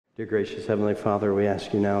Dear gracious Heavenly Father, we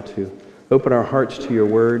ask you now to open our hearts to your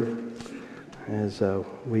word as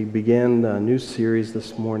we begin a new series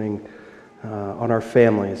this morning on our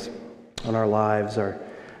families, on our lives,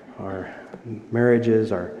 our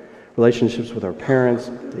marriages, our relationships with our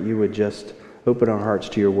parents, that you would just open our hearts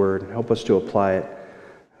to your word, help us to apply it,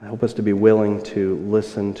 help us to be willing to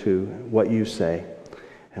listen to what you say.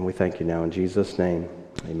 And we thank you now in Jesus' name.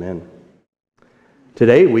 Amen.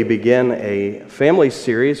 Today we begin a family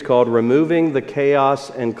series called Removing the Chaos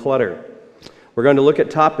and Clutter. We're going to look at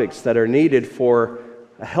topics that are needed for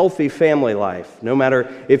a healthy family life. No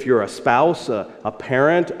matter if you're a spouse, a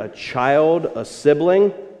parent, a child, a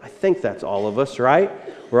sibling. I think that's all of us, right?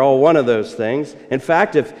 We're all one of those things. In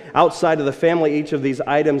fact, if outside of the family, each of these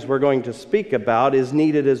items we're going to speak about is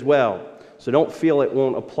needed as well. So don't feel it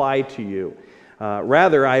won't apply to you.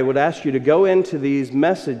 Rather, I would ask you to go into these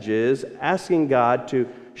messages asking God to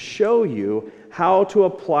show you how to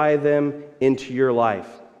apply them into your life.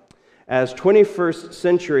 As 21st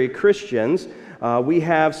century Christians, we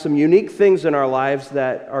have some unique things in our lives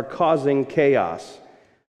that are causing chaos.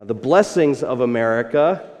 The blessings of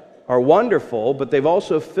America are wonderful, but they've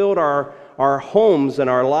also filled our homes and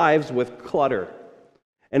our lives with clutter.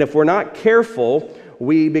 And if we're not careful,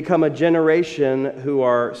 we become a generation who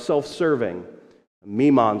are self-serving.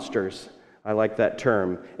 Me monsters, I like that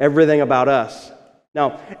term. Everything about us.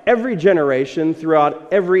 Now, every generation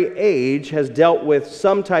throughout every age has dealt with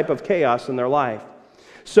some type of chaos in their life.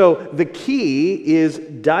 So the key is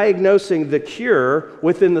diagnosing the cure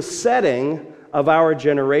within the setting of our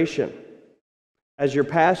generation. As your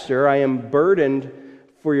pastor, I am burdened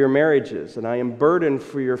for your marriages, and I am burdened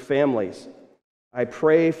for your families. I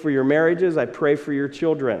pray for your marriages, I pray for your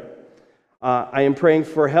children. I am praying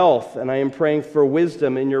for health, and I am praying for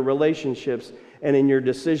wisdom in your relationships and in your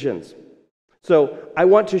decisions. So I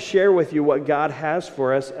want to share with you what God has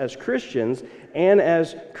for us as Christians and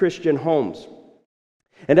as Christian homes.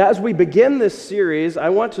 And as we begin this series, I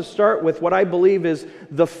want to start with what I believe is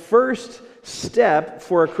the first step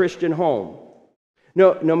for a Christian home.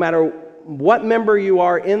 No matter what member you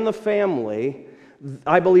are in the family,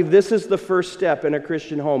 I believe this is the first step in a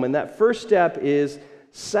Christian home, and that first step is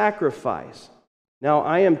sacrifice. Now,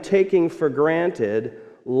 I am taking for granted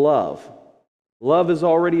love. Love is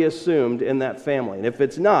already assumed in that family, and if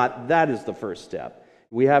it's not, that is the first step.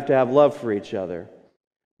 We have to have love for each other.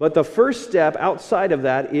 But the first step outside of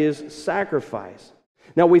that is sacrifice.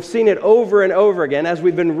 Now, we've seen it over and over again as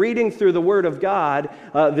we've been reading through the Word of God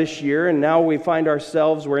this year, and now we find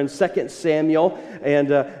ourselves, we're in 2 Samuel,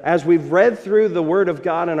 and as we've read through the Word of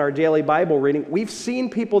God in our daily Bible reading, we've seen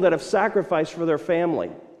people that have sacrificed for their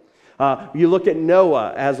family. You look at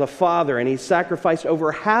Noah as a father, and he sacrificed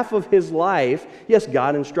over half of his life. Yes,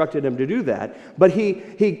 God instructed him to do that, but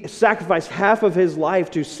he sacrificed half of his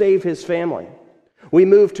life to save his family. We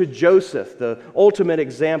move to Joseph, the ultimate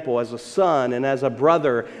example as a son and as a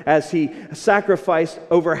brother, as he sacrificed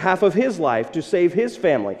over half of his life to save his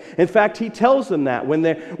family. In fact, he tells them that when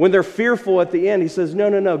they're fearful at the end, he says,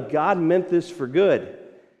 no, God meant this for good.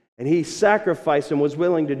 And he sacrificed and was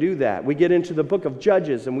willing to do that. We get into the book of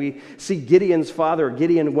Judges, and we see Gideon's father.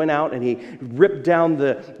 Gideon went out and he ripped down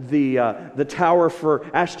the tower for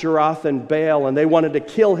Ashtaroth and Baal, and they wanted to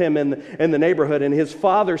kill him in the neighborhood. And his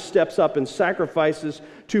father steps up and sacrifices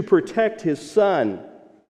to protect his son.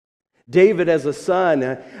 David, as a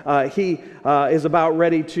son, he is about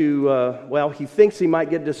ready to, he thinks he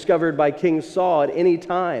might get discovered by King Saul at any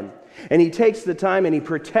time. And he takes the time and he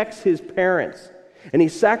protects his parents. And he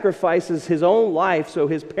sacrifices his own life so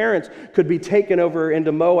his parents could be taken over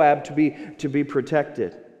into Moab to be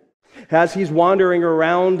protected. As he's wandering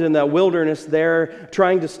around in the wilderness there,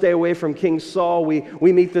 trying to stay away from King Saul,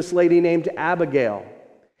 we meet this lady named Abigail.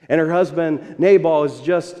 And her husband, Nabal, is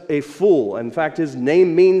just a fool. In fact, his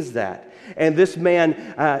name means that. And this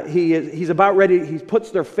man, he's about ready, he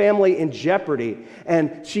puts their family in jeopardy.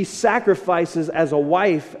 And she sacrifices as a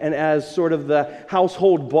wife and as sort of the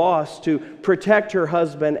household boss to protect her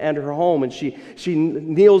husband and her home. And she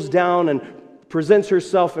kneels down and presents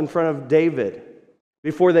herself in front of David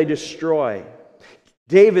before they destroy.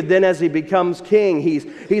 David then, as he becomes king,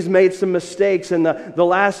 he's made some mistakes, and the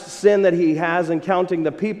last sin that he has in counting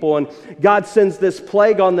the people, and God sends this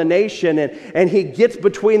plague on the nation, and he gets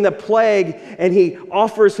between the plague, and he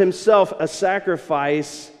offers himself a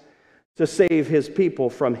sacrifice to save his people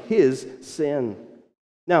from his sin.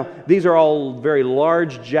 Now, these are all very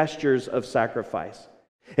large gestures of sacrifice.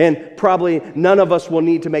 And probably none of us will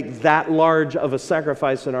need to make that large of a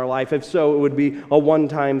sacrifice in our life. If so, it would be a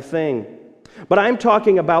one-time thing. But I'm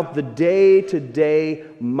talking about the day-to-day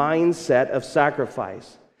mindset of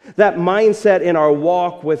sacrifice. That mindset in our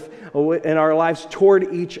walk in our lives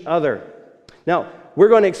toward each other. Now, we're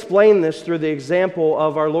going to explain this through the example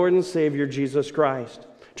of our Lord and Savior, Jesus Christ.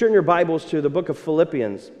 Turn your Bibles to the book of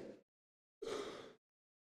Philippians.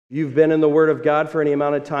 You've been in the Word of God for any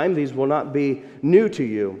amount of time. These will not be new to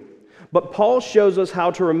you. But Paul shows us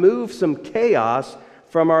how to remove some chaos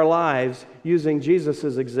from our lives using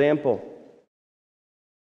Jesus' example.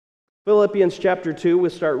 Philippians chapter 2, we'll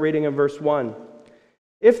start reading in verse 1.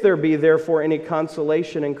 If there be therefore any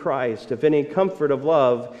consolation in Christ, if any comfort of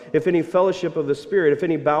love, if any fellowship of the Spirit, if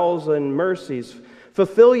any bowels and mercies,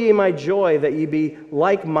 fulfill ye my joy, that ye be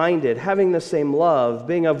like-minded, having the same love,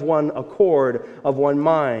 being of one accord, of one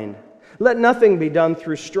mind. Let nothing be done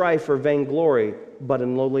through strife or vainglory, but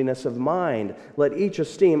in lowliness of mind. Let each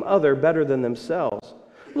esteem other better than themselves.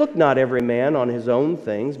 Look not every man on his own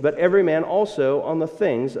things, but every man also on the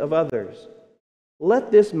things of others.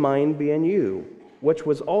 Let this mind be in you, which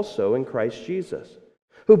was also in Christ Jesus,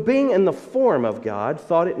 who being in the form of God,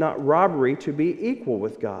 thought it not robbery to be equal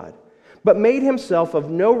with God, but made himself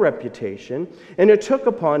of no reputation, and it took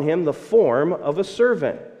upon him the form of a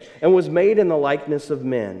servant, and was made in the likeness of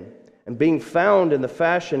men. And being found in the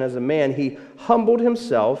fashion as a man, he humbled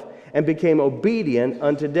himself and became obedient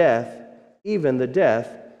unto death, even the death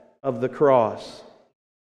of the cross.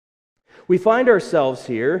 We find ourselves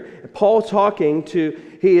here, Paul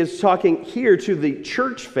he is talking here to the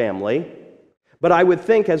church family, but I would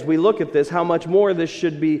think as we look at this, how much more this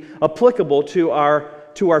should be applicable to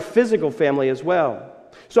our physical family as well.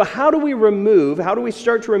 So how do we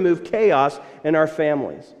start to remove chaos in our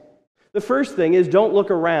families? The first thing is don't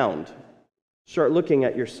look around. Start looking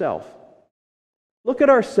at yourself. Look at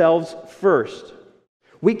ourselves first.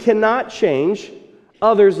 We cannot change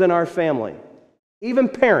others in our family. Even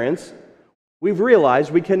parents, we've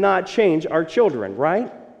realized we cannot change our children,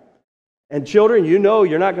 right? And children, you know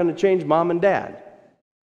you're not going to change mom and dad.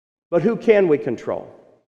 But who can we control?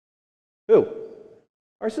 Who?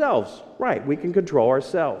 Ourselves. Right, we can control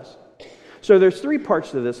ourselves. So there's three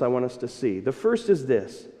parts to this I want us to see. The first is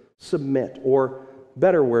this: submit, or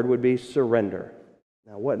better word would be surrender.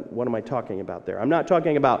 Now, what am I talking about there? I'm not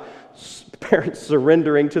talking about parents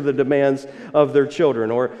surrendering to the demands of their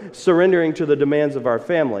children or surrendering to the demands of our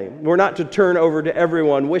family. We're not to turn over to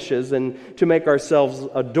everyone's wishes and to make ourselves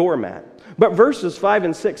a doormat. But verses 5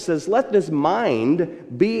 and 6 says, let this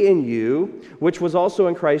mind be in you, which was also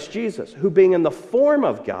in Christ Jesus, who being in the form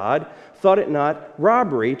of God, thought it not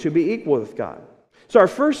robbery to be equal with God. So our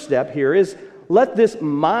first step here is, let this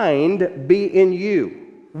mind be in you.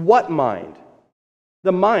 What mind?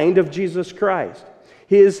 The mind of Jesus Christ.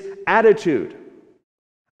 His attitude.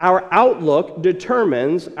 Our outlook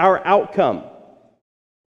determines our outcome.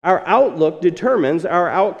 Our outlook determines our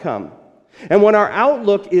outcome. And when our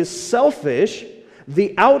outlook is selfish,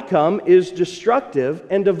 the outcome is destructive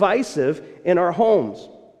and divisive in our homes.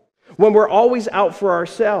 When we're always out for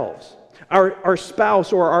ourselves, our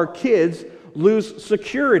spouse or our kids lose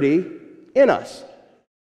security in us,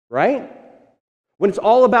 right? When it's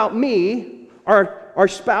all about me, our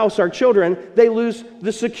spouse, our children, they lose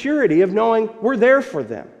the security of knowing we're there for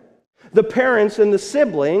them. The parents and the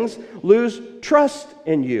siblings lose trust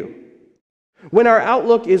in you. When our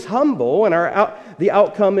outlook is humble and the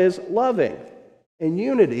outcome is loving, and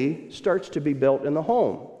unity starts to be built in the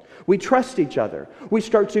home. We trust each other. We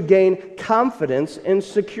start to gain confidence and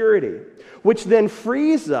security, which then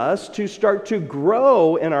frees us to start to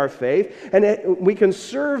grow in our faith, and we can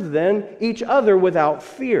serve then each other without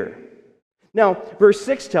fear. Now, verse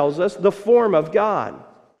 6 tells us the form of God.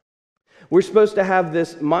 We're supposed to have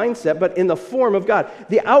this mindset, but in the form of God,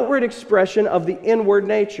 the outward expression of the inward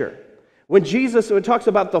nature. When Jesus talks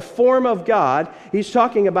about the form of God, he's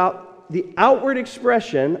talking about the outward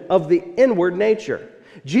expression of the inward nature.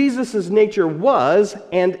 Jesus' nature was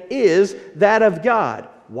and is that of God.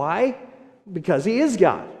 Why? Because he is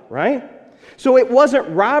God, right? So it wasn't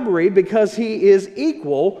robbery because he is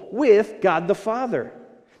equal with God the Father.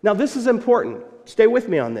 Now this is important. Stay with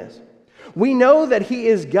me on this. We know that he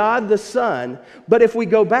is God the Son, but if we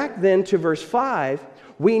go back then to verse 5,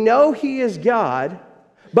 we know he is God,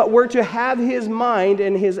 but we're to have his mind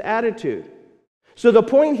and his attitude. So the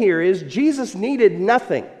point here is Jesus needed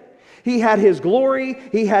nothing. He had his glory,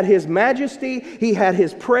 he had his majesty, he had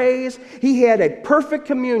his praise, he had a perfect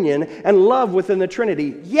communion and love within the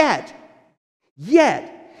Trinity. Yet,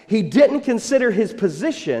 he didn't consider his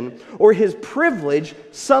position or his privilege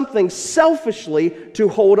something selfishly to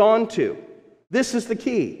hold on to. This is the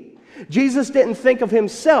key. Jesus didn't think of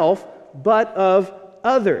himself, but of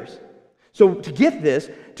others. So to get this,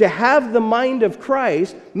 to have the mind of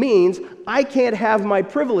Christ means I can't have my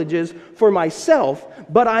privileges for myself,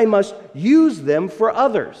 but I must use them for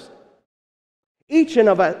others. Each and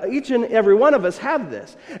every one of us have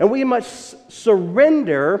this, and we must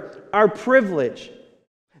surrender our privilege.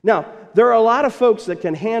 Now, there are a lot of folks that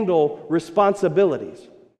can handle responsibilities.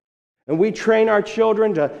 And we train our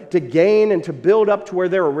children to gain and to build up to where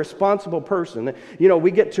they're a responsible person. You know,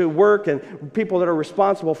 we get to work and people that are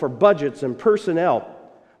responsible for budgets and personnel.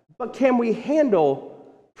 But can we handle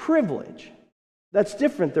privilege? That's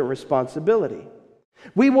different than responsibility.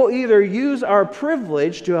 We will either use our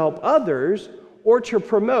privilege to help others or to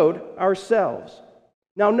promote ourselves.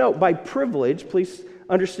 Now note, by privilege, please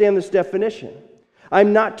understand this definition.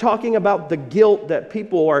 I'm not talking about the guilt that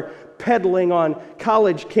people are peddling on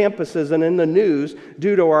college campuses and in the news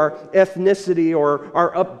due to our ethnicity or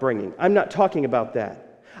our upbringing. I'm not talking about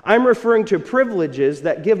that. I'm referring to privileges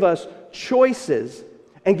that give us choices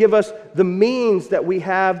and give us the means that we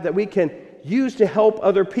have that we can use to help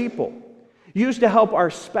other people, use to help our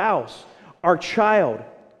spouse, our child,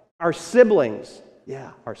 our siblings,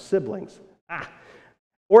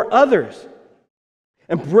 or others,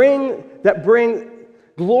 and bring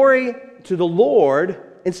glory to the Lord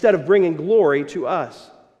instead of bringing glory to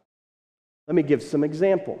us. Let me give some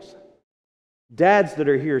examples. Dads that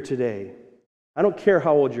are here today, I don't care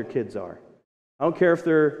how old your kids are. I don't care if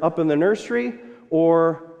they're up in the nursery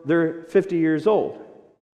or they're 50 years old.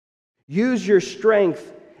 Use your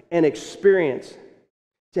strength and experience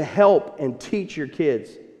to help and teach your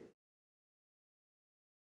kids.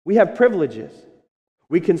 We have privileges.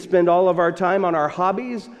 We can spend all of our time on our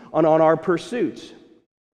hobbies, on our pursuits.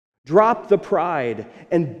 Drop the pride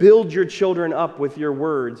and build your children up with your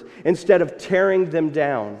words instead of tearing them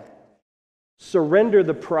down. Surrender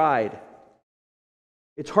the pride.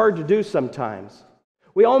 It's hard to do sometimes.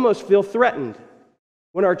 We almost feel threatened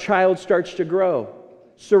when our child starts to grow.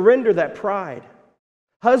 Surrender that pride.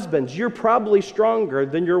 Husbands, you're probably stronger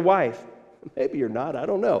than your wife. Maybe you're not, I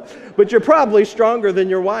don't know. But you're probably stronger than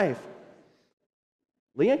your wife.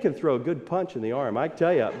 Leanne can throw a good punch in the arm, I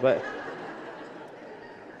tell you,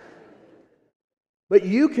 But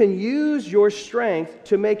you can use your strength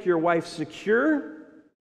to make your wife secure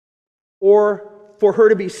or for her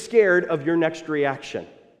to be scared of your next reaction.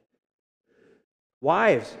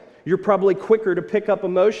 Wives, you're probably quicker to pick up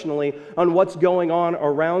emotionally on what's going on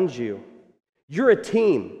around you. You're a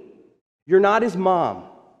team. You're not his mom.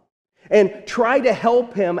 And try to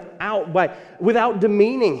help him out without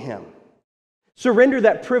demeaning him. Surrender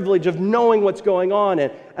that privilege of knowing what's going on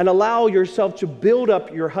and allow yourself to build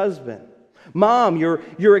up your husband. Mom,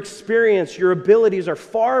 your experience, your abilities are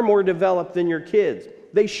far more developed than your kids.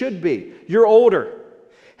 They should be. You're older.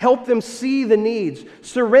 Help them see the needs.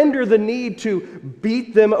 Surrender the need to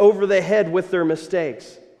beat them over the head with their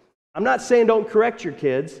mistakes. I'm not saying don't correct your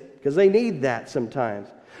kids, because they need that sometimes.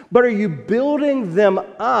 But are you building them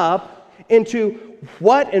up into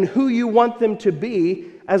what and who you want them to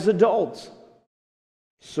be as adults?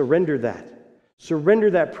 Surrender that.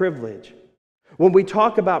 Surrender that privilege. When we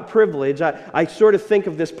talk about privilege, I sort of think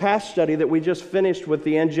of this past study that we just finished with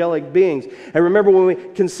the angelic beings. And remember when we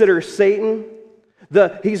consider Satan?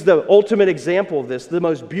 He's the ultimate example of this, the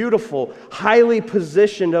most beautiful, highly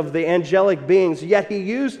positioned of the angelic beings. Yet he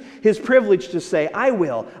used his privilege to say, I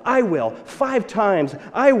will, 5 times,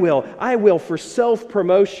 I will, for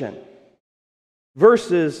self-promotion.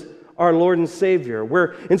 Versus our Lord and Savior,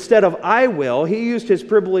 where instead of I will, he used his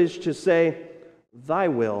privilege to say, thy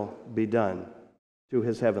will be done, to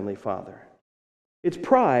his heavenly Father. It's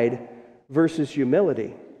pride versus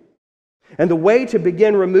humility. And the way to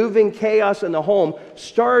begin removing chaos in the home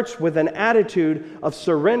starts with an attitude of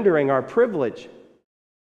surrendering our privilege.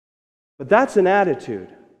 But that's an attitude.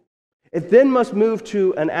 It then must move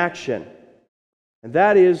to an action, and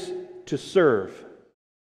that is to serve.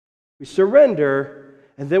 We surrender,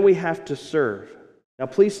 and then we have to serve. Now,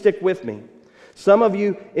 please stick with me. Some of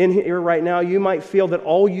you in here right now, you might feel that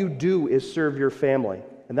all you do is serve your family,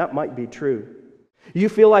 and that might be true. You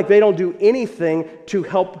feel like they don't do anything to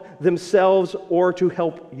help themselves or to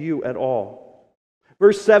help you at all.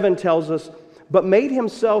 Verse 7 tells us, but made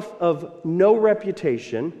himself of no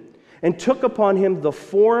reputation and took upon him the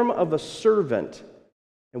form of a servant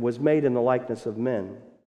and was made in the likeness of men.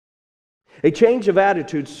 A change of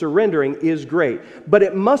attitude, surrendering, is great, but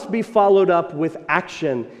it must be followed up with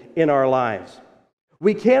action in our lives.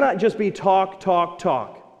 We cannot just be talk,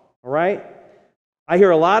 all right? I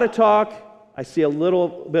hear a lot of talk, I see a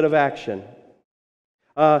little bit of action.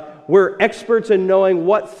 We're experts in knowing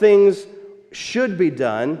what things should be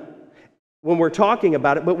done when we're talking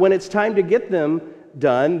about it, but when it's time to get them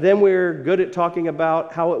done, then we're good at talking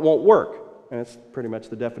about how it won't work. And that's pretty much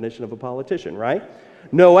the definition of a politician, right?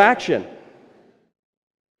 No action.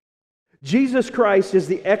 Jesus Christ is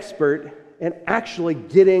the expert in actually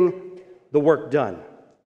getting the work done.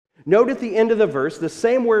 Note at the end of the verse, the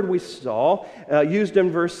same word we saw used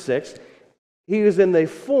in verse 6, he was in the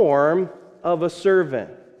form of a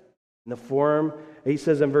servant. In the form, he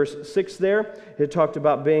says in verse 6 there, it talked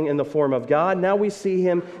about being in the form of God. Now we see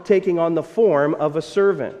him taking on the form of a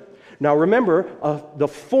servant. Now remember, the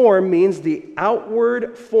form means the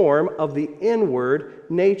outward form of the inward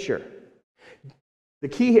nature. The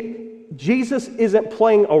key, Jesus isn't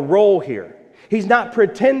playing a role here. He's not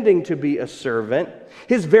pretending to be a servant.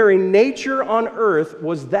 His very nature on earth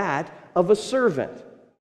was that of a servant.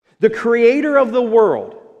 The creator of the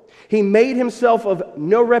world, he made himself of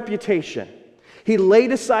no reputation. He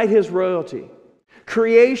laid aside his royalty.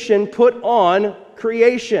 Creation put on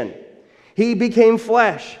creation. He became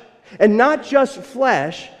flesh. And not just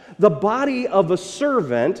flesh, the body of a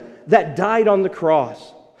servant that died on the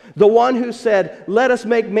cross. The one who said, "Let us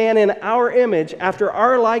make man in our image, after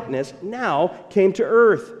our likeness," now came to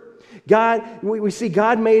earth. We see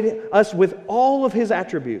God made us with all of his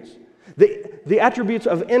attributes. The attributes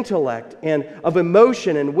of intellect and of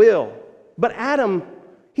emotion and will. But Adam,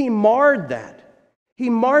 he marred that. He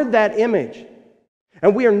marred that image.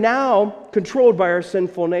 And we are now controlled by our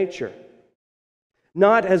sinful nature.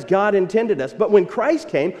 Not as God intended us. But when Christ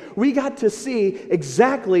came, we got to see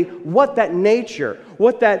exactly what that nature,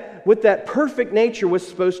 what that perfect nature was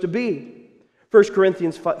supposed to be. 1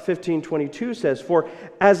 Corinthians 15:22 says, "For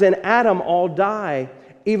as in Adam all die,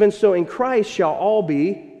 even so in Christ shall all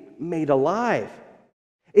be made alive."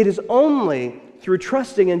 It is only through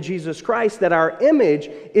trusting in Jesus Christ that our image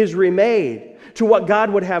is remade to what God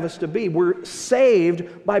would have us to be. We're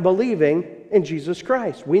saved by believing in Jesus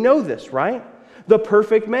Christ. We know this, right? The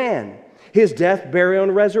perfect man, his death, burial,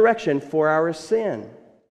 and resurrection for our sin.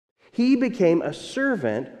 He became a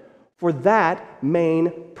servant for that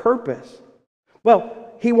main purpose. Well,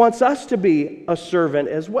 he wants us to be a servant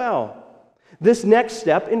as well. This next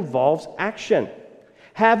step involves action,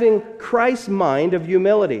 having Christ's mind of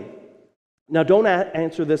humility. Now, don't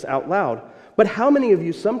answer this out loud, but how many of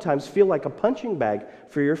you sometimes feel like a punching bag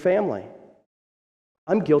for your family?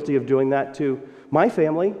 I'm guilty of doing that to my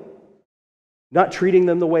family. Not treating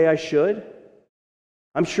them the way I should.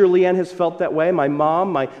 I'm sure Leanne has felt that way. My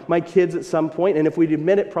mom, my kids at some point. And if we'd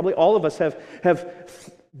admit it, probably all of us have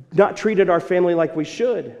not treated our family like we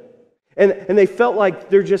should. And they felt like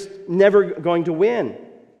they're just never going to win.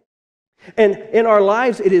 And in our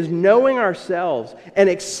lives, it is knowing ourselves and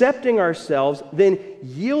accepting ourselves, then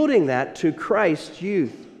yielding that to Christ's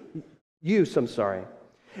use.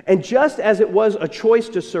 And just as it was a choice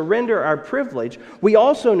to surrender our privilege, we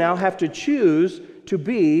also now have to choose to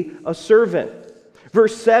be a servant.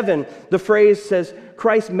 Verse 7, the phrase says,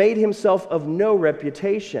 Christ made himself of no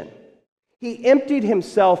reputation. He emptied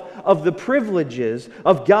himself of the privileges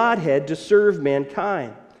of Godhead to serve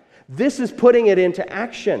mankind. This is putting it into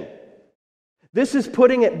action. This is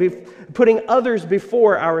putting others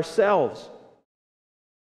before ourselves.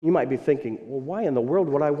 You might be thinking, well, why in the world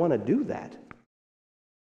would I want to do that?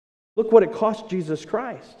 Look what it cost Jesus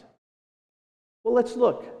Christ. Well, let's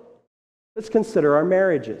look. Let's consider our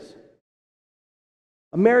marriages.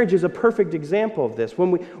 A marriage is a perfect example of this.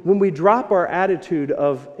 When we drop our attitude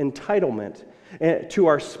of entitlement to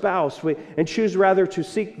our spouse and choose rather to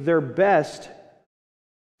seek their best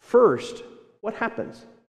first, what happens?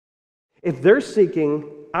 If they're seeking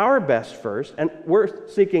our best first and we're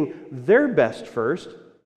seeking their best first,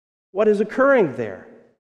 what is occurring there?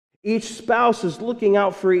 Each spouse is looking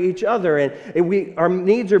out for each other, and our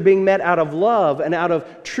needs are being met out of love and out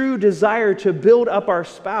of true desire to build up our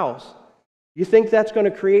spouse. You think that's going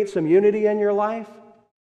to create some unity in your life?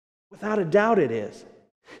 Without a doubt it is.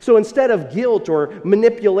 So instead of guilt or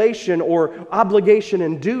manipulation or obligation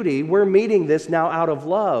and duty, we're meeting this now out of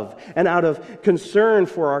love and out of concern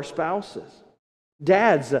for our spouses.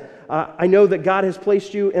 Dads, I know that God has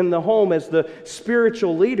placed you in the home as the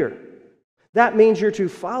spiritual leader. That means you're to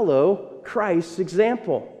follow Christ's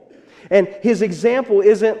example. And his example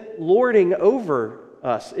isn't lording over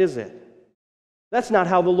us, is it? That's not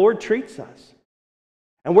how the Lord treats us.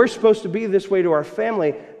 And we're supposed to be this way to our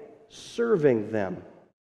family, serving them.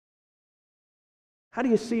 How do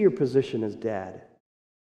you see your position as dad?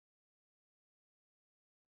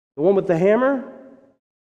 The one with the hammer?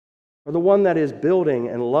 Or the one that is building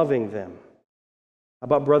and loving them? How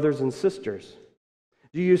about brothers and sisters?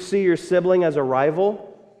 Do you see your sibling as a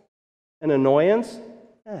rival, an annoyance?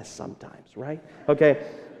 Sometimes, right? Okay.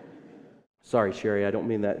 Sorry, Sherry, I don't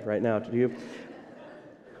mean that right now. Do you?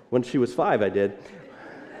 When she was 5, I did.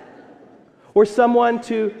 Or someone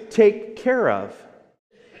to take care of,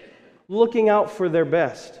 looking out for their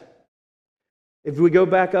best. If we go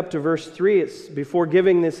back up to verse 3, it's before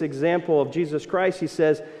giving this example of Jesus Christ, he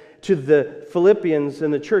says to the Philippians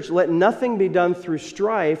in the church, "Let nothing be done through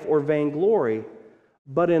strife or vainglory,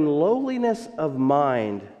 but in lowliness of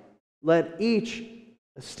mind, let each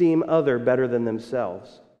esteem other better than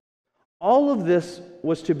themselves." All of this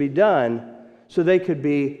was to be done so they could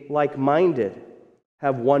be like-minded,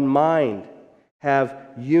 have one mind, have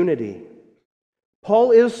unity.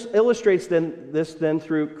 Paul illustrates this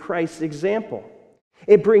through Christ's example.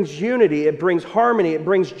 It brings unity, it brings harmony, it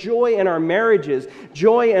brings joy in our marriages,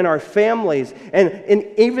 joy in our families, and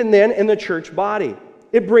even then in the church body.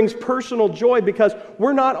 It brings personal joy because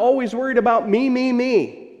we're not always worried about me,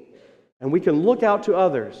 and we can look out to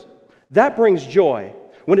others. That brings joy.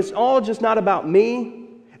 When it's all just not about me,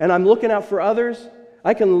 and I'm looking out for others,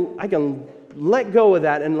 I can let go of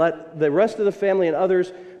that and let the rest of the family and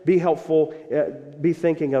others be helpful, be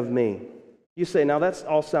thinking of me. You say, now that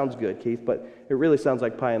all sounds good, Keith, but it really sounds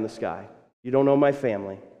like pie in the sky. You don't know my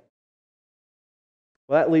family.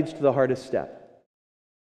 Well, that leads to the hardest step.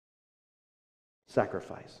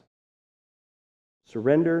 Sacrifice.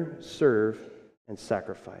 Surrender, serve, and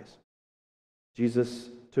sacrifice. Jesus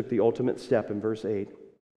took the ultimate step in verse 8.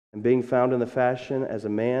 And being found in the fashion as a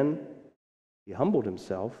man, he humbled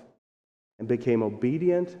himself and became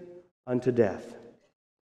obedient unto death,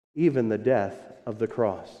 even the death of the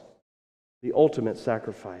cross. The ultimate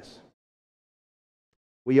sacrifice.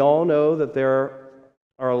 We all know that there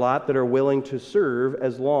are a lot that are willing to serve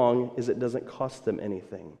as long as it doesn't cost them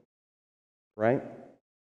anything. Right?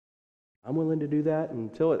 I'm willing to do that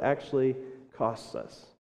until it actually costs us.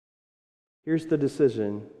 Here's the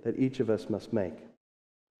decision that each of us must make.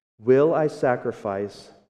 Will I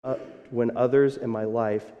sacrifice when others in my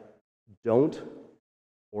life don't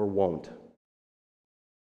or won't?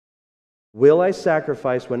 Will I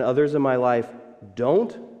sacrifice when others in my life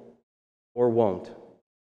don't or won't?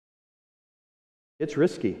 It's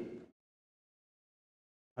risky.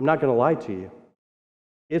 I'm not going to lie to you.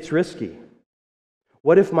 It's risky.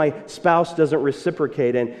 What if my spouse doesn't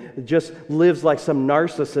reciprocate and just lives like some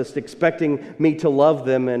narcissist, expecting me to love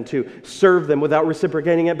them and to serve them without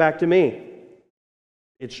reciprocating it back to me?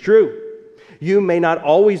 It's true. You may not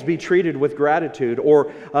always be treated with gratitude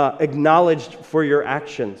or acknowledged for your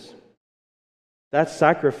actions. That's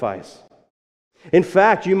sacrifice. In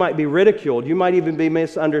fact, you might be ridiculed. You might even be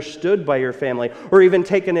misunderstood by your family or even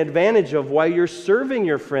taken advantage of while you're serving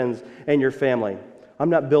your friends and your family. I'm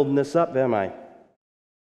not building this up, am I?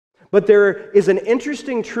 But there is an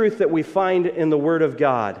interesting truth that we find in the Word of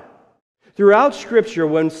God. Throughout Scripture,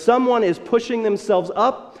 when someone is pushing themselves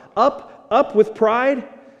up with pride,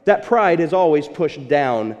 that pride is always pushed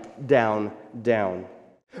down, down, down.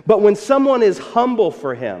 But when someone is humble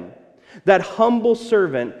for Him, that humble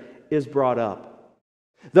servant is brought up.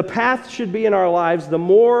 The path should be in our lives, the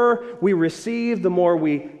more we receive, the more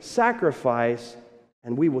we sacrifice,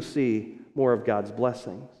 and we will see more of God's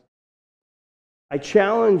blessings. I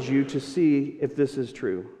challenge you to see if this is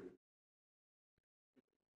true.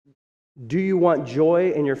 Do you want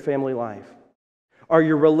joy in your family life? Are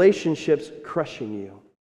your relationships crushing you?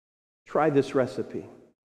 Try this recipe.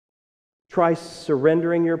 Try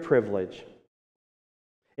surrendering your privilege.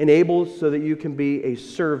 Enable so that you can be a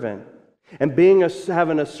servant. And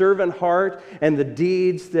having a servant heart and the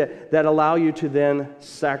deeds that allow you to then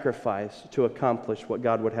sacrifice to accomplish what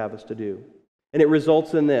God would have us to do. And it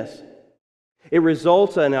results in this. It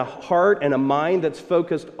results in a heart and a mind that's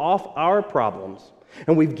focused off our problems.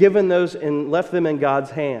 And we've given those and left them in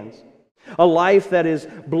God's hands. A life that is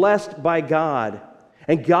blessed by God.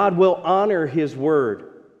 And God will honor His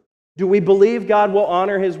word. Do we believe God will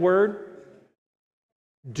honor His word?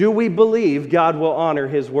 Do we believe God will honor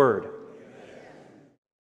His word?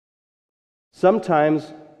 Sometimes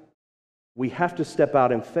we have to step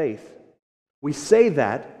out in faith. We say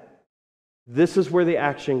that. This is where the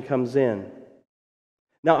action comes in.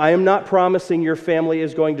 Now, I am not promising your family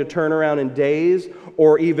is going to turn around in days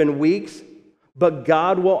or even weeks, but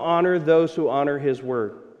God will honor those who honor His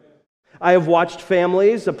word. I have watched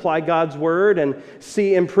families apply God's word and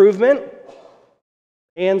see improvement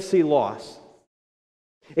and see loss.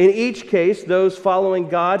 In each case, those following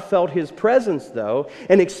God felt His presence, though,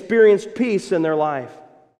 and experienced peace in their life.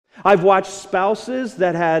 I've watched spouses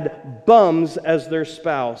that had bums as their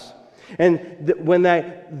spouse, and when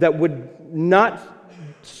that would not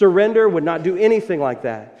surrender, would not do anything like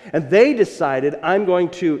that. And they decided, I'm going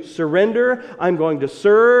to surrender, I'm going to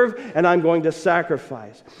serve, and I'm going to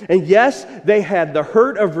sacrifice. And yes, they had the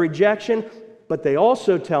hurt of rejection, but they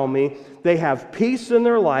also tell me they have peace in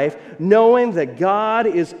their life, knowing that God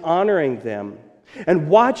is honoring them and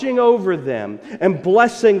watching over them and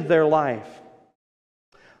blessing their life.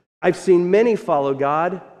 I've seen many follow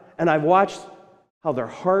God, and I've watched how the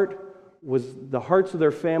hearts of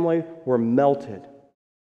their family were melted.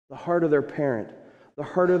 The heart of their parent, the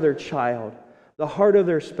heart of their child, the heart of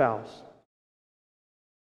their spouse.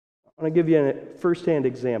 I want to give you a firsthand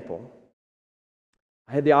example.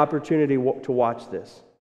 I had the opportunity to watch this.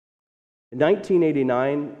 In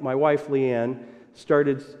 1989, my wife Leanne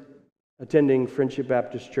started attending Friendship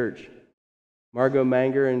Baptist Church. Margot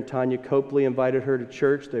Manger and Tanya Copley invited her to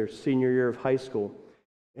church their senior year of high school.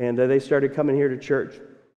 And they started coming here to church.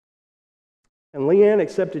 And Leanne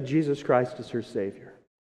accepted Jesus Christ as her Savior.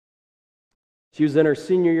 She was in her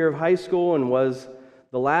senior year of high school and was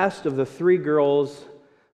the last of the three girls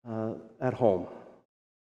at home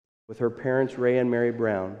with her parents, Ray and Mary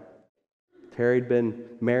Brown. Terry had been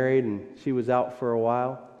married and she was out for a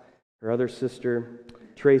while. Her other sister,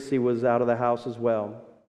 Tracy, was out of the house as well.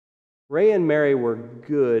 Ray and Mary were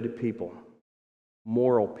good people,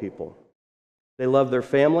 moral people. They loved their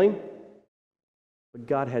family, but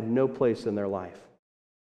God had no place in their life,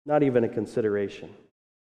 not even a consideration.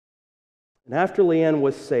 And after Leanne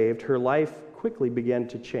was saved, her life quickly began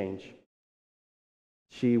to change.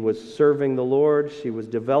 She was serving the Lord. She was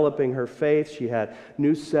developing her faith. She had a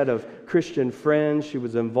new set of Christian friends. She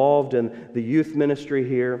was involved in the youth ministry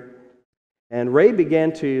here. And Ray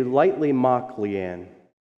began to lightly mock Leanne.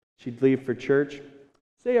 She'd leave for church.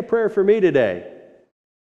 Say a prayer for me today.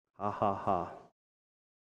 Ha, ha, ha.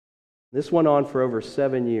 This went on for over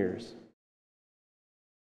 7 years.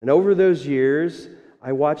 And over those years,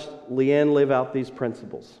 I watched Leanne live out these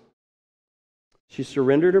principles. She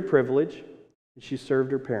surrendered her privilege, and she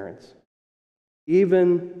served her parents,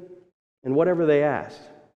 even in whatever they asked.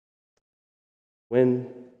 When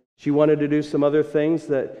she wanted to do some other things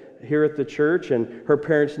that here at the church and her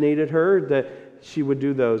parents needed her, that she would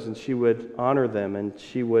do those and she would honor them and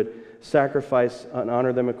she would sacrifice and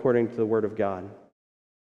honor them according to the Word of God.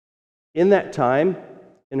 In that time,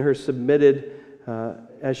 in her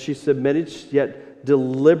as she submitted, yet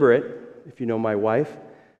deliberate, if you know my wife,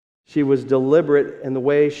 she was deliberate in the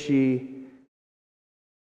way she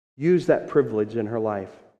used that privilege in her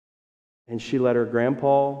life. And she led her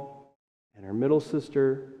grandpa and her middle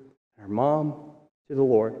sister and her mom to the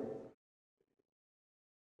Lord.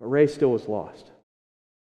 But Ray still was lost.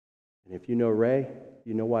 And if you know Ray,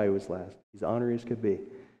 you know why he was lost. He's honored as could be.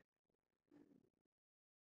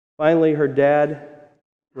 Finally, her dad,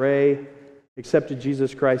 Ray, accepted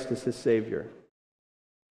Jesus Christ as his Savior.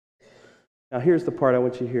 Now here's the part I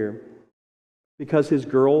want you to hear. Because his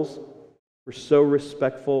girls were so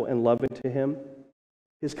respectful and loving to him,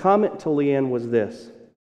 his comment to Leanne was this: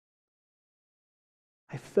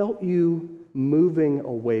 I felt you moving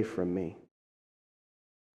away from me.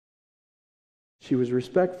 She was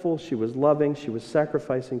respectful, she was loving, she was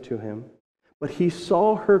sacrificing to him, but he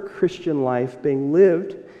saw her Christian life being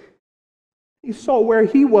lived. He saw where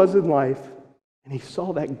he was in life, and he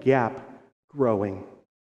saw that gap growing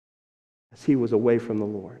as he was away from the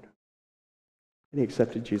Lord. And he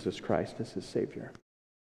accepted Jesus Christ as his Savior.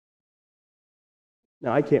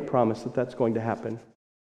 Now, I can't promise that that's going to happen.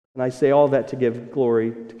 And I say all that to give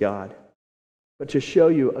glory to God, but to show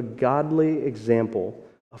you a godly example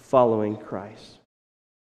of following Christ.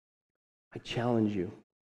 I challenge you,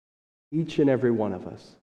 each and every one of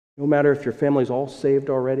us, no matter if your family's all saved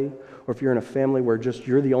already or if you're in a family where just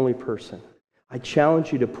you're the only person, I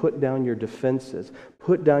challenge you to put down your defenses,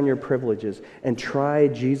 put down your privileges, and try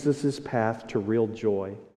Jesus' path to real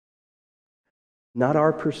joy. Not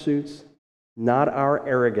our pursuits, not our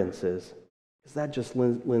arrogances, because that just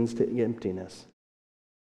lends to emptiness.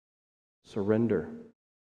 Surrender,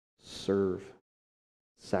 serve,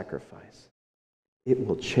 sacrifice. It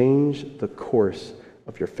will change the course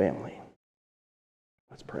of your family.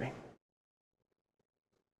 Let's pray.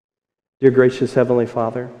 Dear gracious Heavenly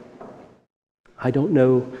Father, I don't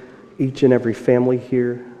know each and every family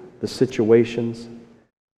here, the situations.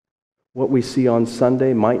 What we see on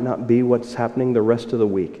Sunday might not be what's happening the rest of the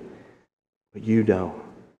week, but you know.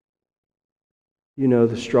 You know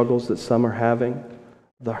the struggles that some are having,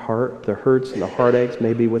 the hurts and the heartaches,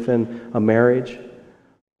 maybe within a marriage,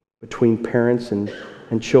 between parents and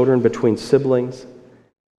children, between siblings.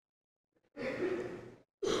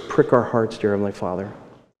 Prick our hearts, dear Heavenly Father.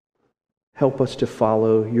 Help us to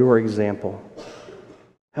follow your example.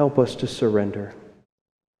 Help us to surrender.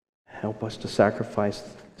 Help us to sacrifice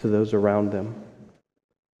to those around them.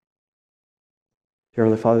 Dear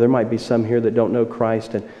Heavenly Father, there might be some here that don't know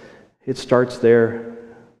Christ, and it starts there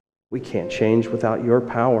We can't change without your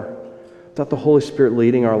power, without the Holy Spirit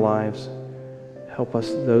leading our lives. Help us,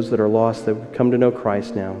 those that are lost, that come to know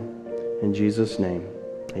Christ now. In Jesus' name,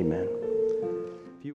 amen.